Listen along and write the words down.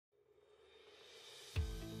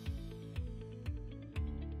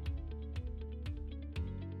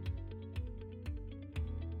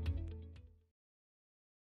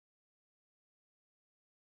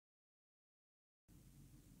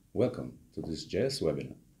Welcome to this JS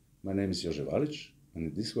webinar. My name is Jože Valic, and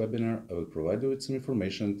in this webinar I will provide you with some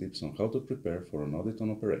information and tips on how to prepare for an audit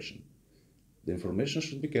on operation. The information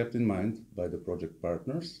should be kept in mind by the project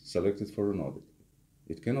partners selected for an audit.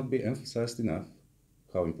 It cannot be emphasized enough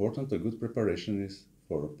how important a good preparation is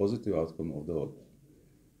for a positive outcome of the audit.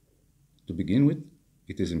 To begin with,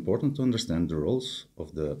 it is important to understand the roles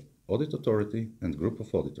of the audit authority and group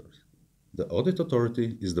of auditors. The audit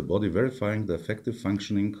authority is the body verifying the effective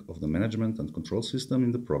functioning of the management and control system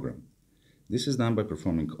in the program. This is done by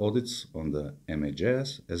performing audits on the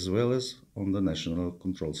MAJS as well as on the national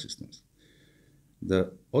control systems.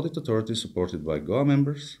 The audit authority is supported by GOA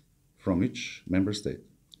members from each member state.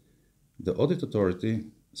 The audit authority,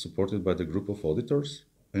 supported by the group of auditors,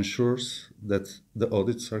 ensures that the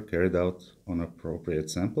audits are carried out on appropriate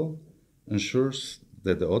sample, ensures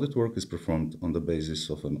that the audit work is performed on the basis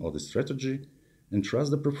of an audit strategy, and trusts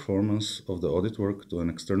the performance of the audit work to an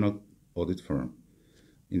external audit firm,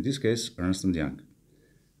 in this case Ernst & Young.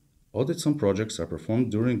 Audits on projects are performed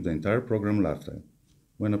during the entire program lifetime.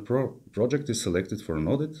 When a project is selected for an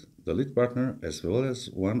audit, the lead partner as well as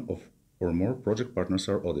one or more project partners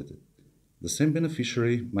are audited. The same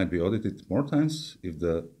beneficiary might be audited more times if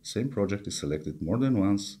the same project is selected more than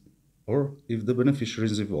once, or if the beneficiary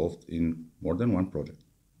is involved in more than one project.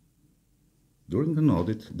 During an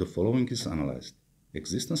audit, the following is analyzed: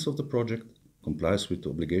 existence of the project, complies with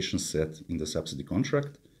obligations set in the subsidy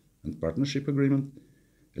contract and partnership agreement,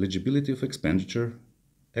 eligibility of expenditure,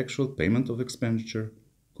 actual payment of expenditure,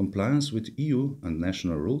 compliance with EU and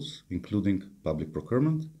national rules, including public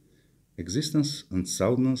procurement, existence and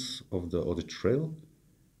soundness of the audit trail,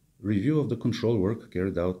 review of the control work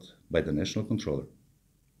carried out by the national controller.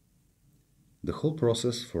 The whole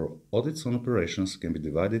process for audits on operations can be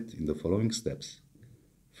divided in the following steps.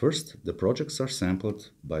 First, the projects are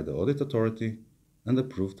sampled by the audit authority and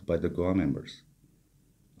approved by the GOA members.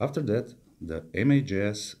 After that, the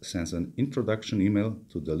MAJS sends an introduction email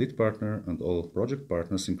to the lead partner and all project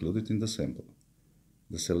partners included in the sample.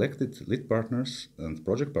 The selected lead partners and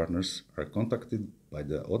project partners are contacted by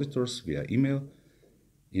the auditors via email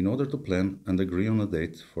in order to plan and agree on a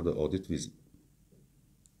date for the audit visit.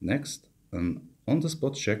 Next, an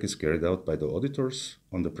on-the-spot check is carried out by the auditors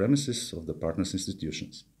on the premises of the partners'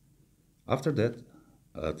 institutions. After that,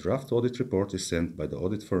 a draft audit report is sent by the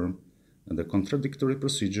audit firm and the contradictory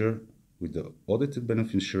procedure with the audited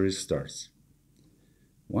beneficiaries starts.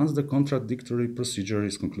 Once the contradictory procedure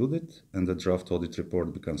is concluded and the draft audit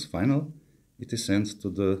report becomes final, it is sent to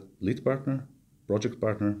the lead partner, project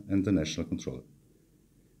partner, and the national controller.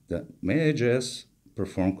 The MAJS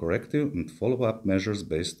perform corrective and follow-up measures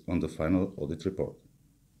based on the final audit report.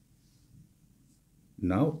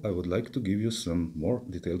 Now I would like to give you some more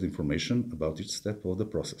detailed information about each step of the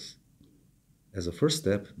process. As a first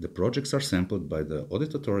step, the projects are sampled by the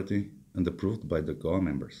audit authority and approved by the GOA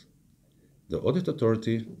members. The audit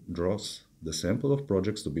authority draws the sample of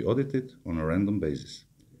projects to be audited on a random basis.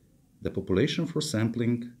 The population for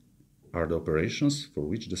sampling are the operations for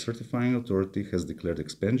which the certifying authority has declared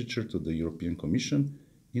expenditure to the European Commission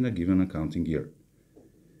in a given accounting year.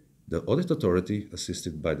 The audit authority,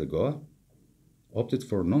 assisted by the GOA, opted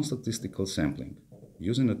for non-statistical sampling.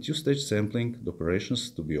 Using a two-stage sampling, the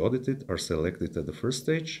operations to be audited are selected at the first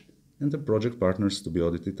stage, and the project partners to be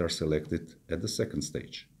audited are selected at the second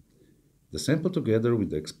stage. The sample, together with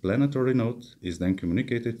the explanatory note, is then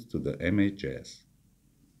communicated to the MAJS.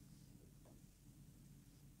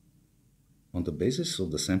 On the basis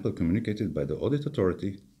of the sample communicated by the audit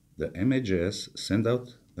authority, the MAJS send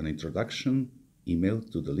out an introduction email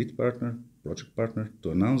to the lead partner, project partner,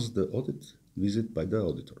 to announce the audit visit by the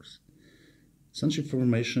auditors. Such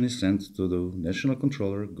information is sent to the national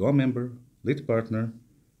controller, GOA member, lead partner,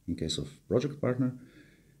 in case of project partner,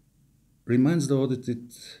 reminds the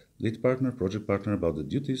audited lead partner, project partner about the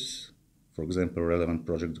duties, for example, relevant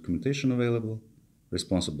project documentation available,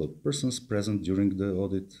 responsible persons present during the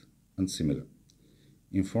audit, and similar.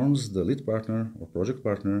 Informs the lead partner or project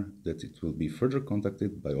partner that it will be further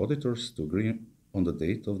contacted by auditors to agree on the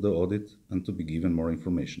date of the audit and to be given more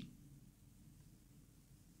information.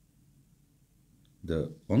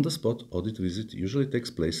 The on-the-spot audit visit usually takes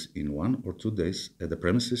place in 1 or 2 days at the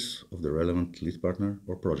premises of the relevant lead partner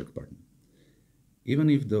or project partner. Even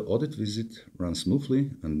if the audit visit runs smoothly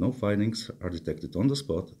and no findings are detected on the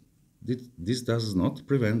spot, this does not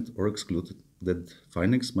prevent or exclude that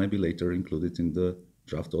findings might be later included in the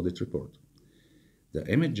draft audit report. The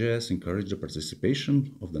MAJS encouraged the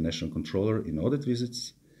participation of the national controller in audit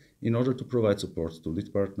visits in order to provide support to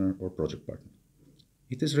lead partner or project partner.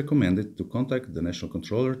 It is recommended to contact the national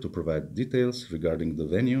controller to provide details regarding the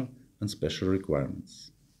venue and special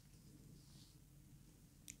requirements.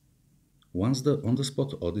 Once the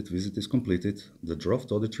on-the-spot audit visit is completed, the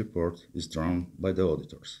draft audit report is drawn by the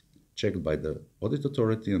auditors, checked by the audit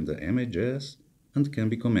authority and the MAJS, and can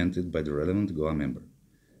be commented by the relevant GOA member.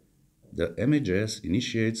 The MAJS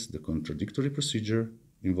initiates the contradictory procedure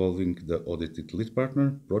involving the audited lead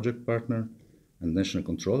partner, project partner, and national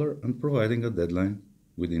controller, and providing a deadline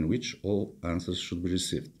within which all answers should be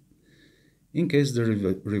received. In case the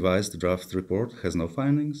revised draft report has no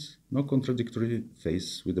findings, no contradictory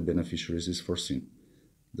phase with the beneficiaries is foreseen.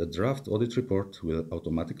 The draft audit report will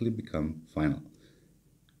automatically become final.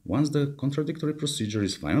 Once the contradictory procedure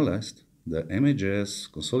is finalized, the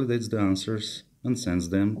MAJS consolidates the answers and sends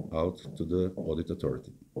them out to the audit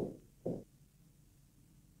authority.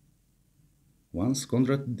 Once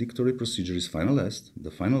contradictory procedure is finalized, the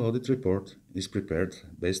final audit report is prepared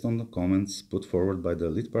based on the comments put forward by the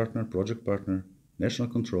lead partner, project partner, national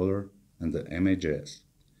controller, and the MAJS.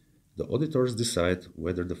 The auditors decide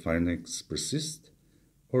whether the findings persist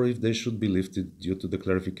or if they should be lifted due to the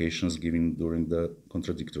clarifications given during the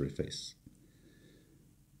contradictory phase.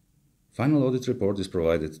 Final audit report is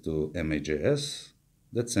provided to MAJS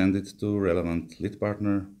that send it to relevant lead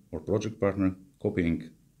partner or project partner,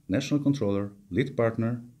 copying national controller, lead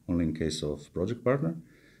partner, only in case of project partner,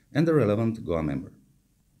 and the relevant GOA member.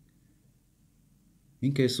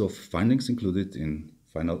 In case of findings included in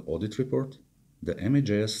final audit report, the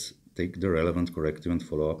MAJS take the relevant corrective and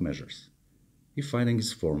follow-up measures. If finding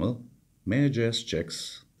is formal, MAJS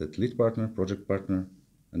checks that lead partner, project partner,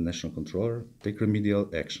 and national controller take remedial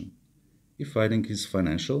action. If finding is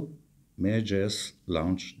financial, MAJS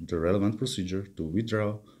launch the relevant procedure to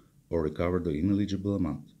withdraw or recover the ineligible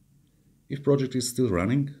amount. If project is still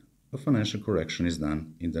running, a financial correction is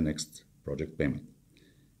done in the next project payment.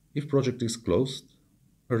 If project is closed,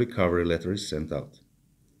 a recovery letter is sent out.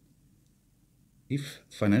 If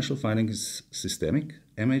financial finding is systemic,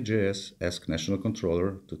 MAJS asks National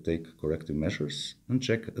Controller to take corrective measures and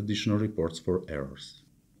check additional reports for errors.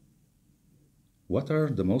 What are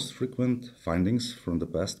the most frequent findings from the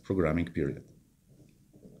past programming period?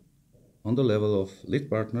 On the level of lead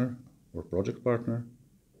partner or project partner,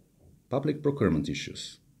 public procurement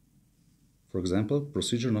issues. For example,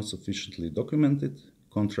 procedure not sufficiently documented,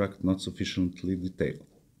 contract not sufficiently detailed.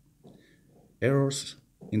 Errors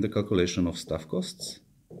in the calculation of staff costs,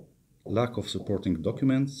 lack of supporting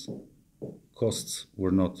documents, costs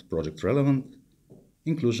were not project relevant,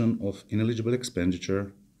 inclusion of ineligible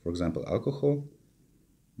expenditure, for example alcohol,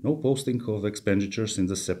 no posting of expenditures in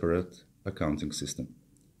the separate accounting system.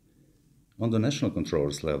 On the national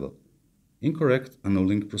controller's level, incorrect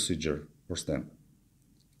annulling procedure or stamp,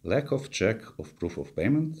 lack of check of proof of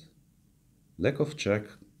payment, lack of check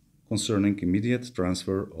concerning immediate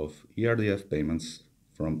transfer of ERDF payments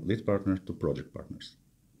from lead partner to project partners.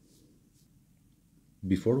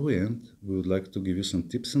 Before we end, we would like to give you some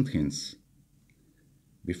tips and hints.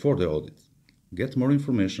 Before the audit, get more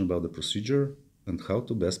information about the procedure and how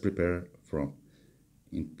to best prepare from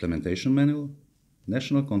implementation manual,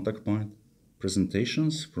 national contact point,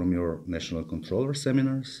 presentations from your national controller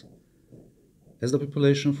seminars. As the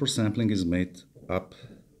population for sampling is made up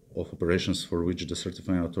of operations for which the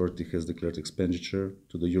certifying authority has declared expenditure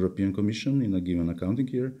to the European Commission in a given accounting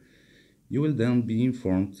year, you will then be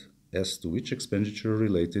informed as to which expenditure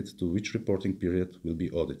related to which reporting period will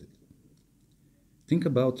be audited. Think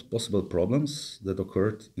about possible problems that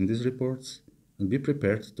occurred in these reports and be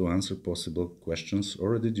prepared to answer possible questions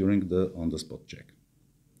already during the on-the-spot check.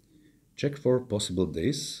 Check for possible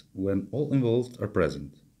days when all involved are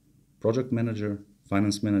present: project manager,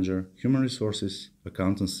 finance manager, human resources,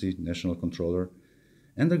 accountancy, national controller,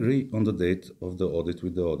 and agree on the date of the audit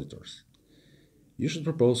with the auditors. You should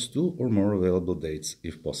propose 2 or more available dates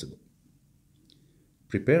if possible.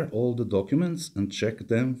 Prepare all the documents and check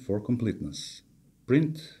them for completeness.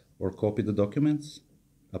 Print or copy the documents,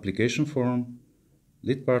 application form,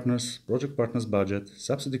 lead partners, project partners budget,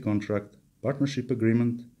 subsidy contract, partnership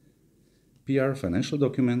agreement, PR financial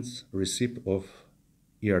documents, receipt of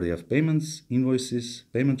ERDF payments, invoices,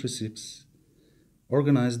 payment receipts.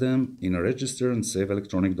 Organize them in a register and save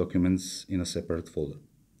electronic documents in a separate folder,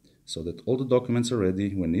 so that all the documents are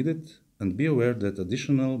ready when needed, and be aware that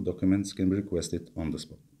additional documents can be requested on the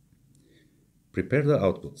spot. Prepare the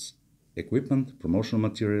outputs, equipment, promotional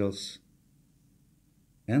materials,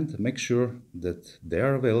 and make sure that they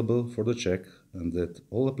are available for the check and that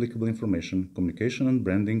all applicable information, communication and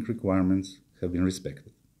branding requirements have been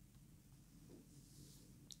respected.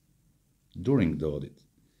 During the audit,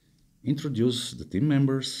 introduce the team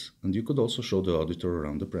members, and you could also show the auditor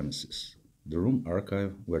around the premises, the room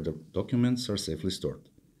archive where the documents are safely stored.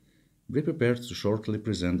 Be prepared to shortly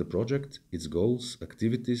present the project, its goals,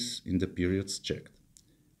 activities in the periods checked.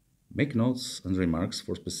 Make notes and remarks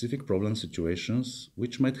for specific problem situations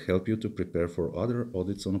which might help you to prepare for other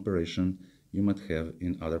audits on operation you might have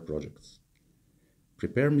in other projects.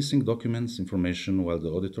 Prepare missing documents, information while the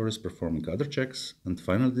auditor is performing other checks, and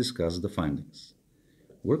finally discuss the findings.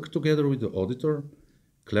 Work together with the auditor,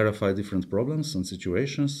 clarify different problems and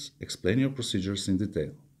situations, explain your procedures in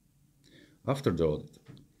detail. After the audit,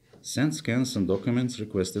 send scans and documents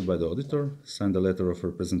requested by the auditor, sign the letter of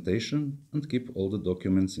representation, and keep all the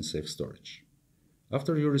documents in safe storage.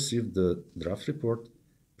 After you receive the draft report,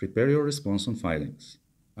 prepare your response on findings.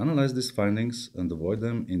 Analyze these findings and avoid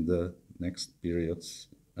them in the next periods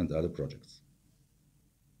and other projects.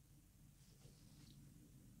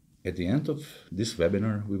 At the end of this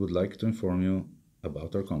webinar, we would like to inform you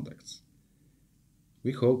about our contacts.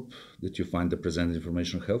 We hope that you find the presented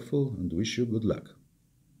information helpful and wish you good luck.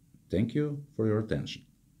 Thank you for your attention.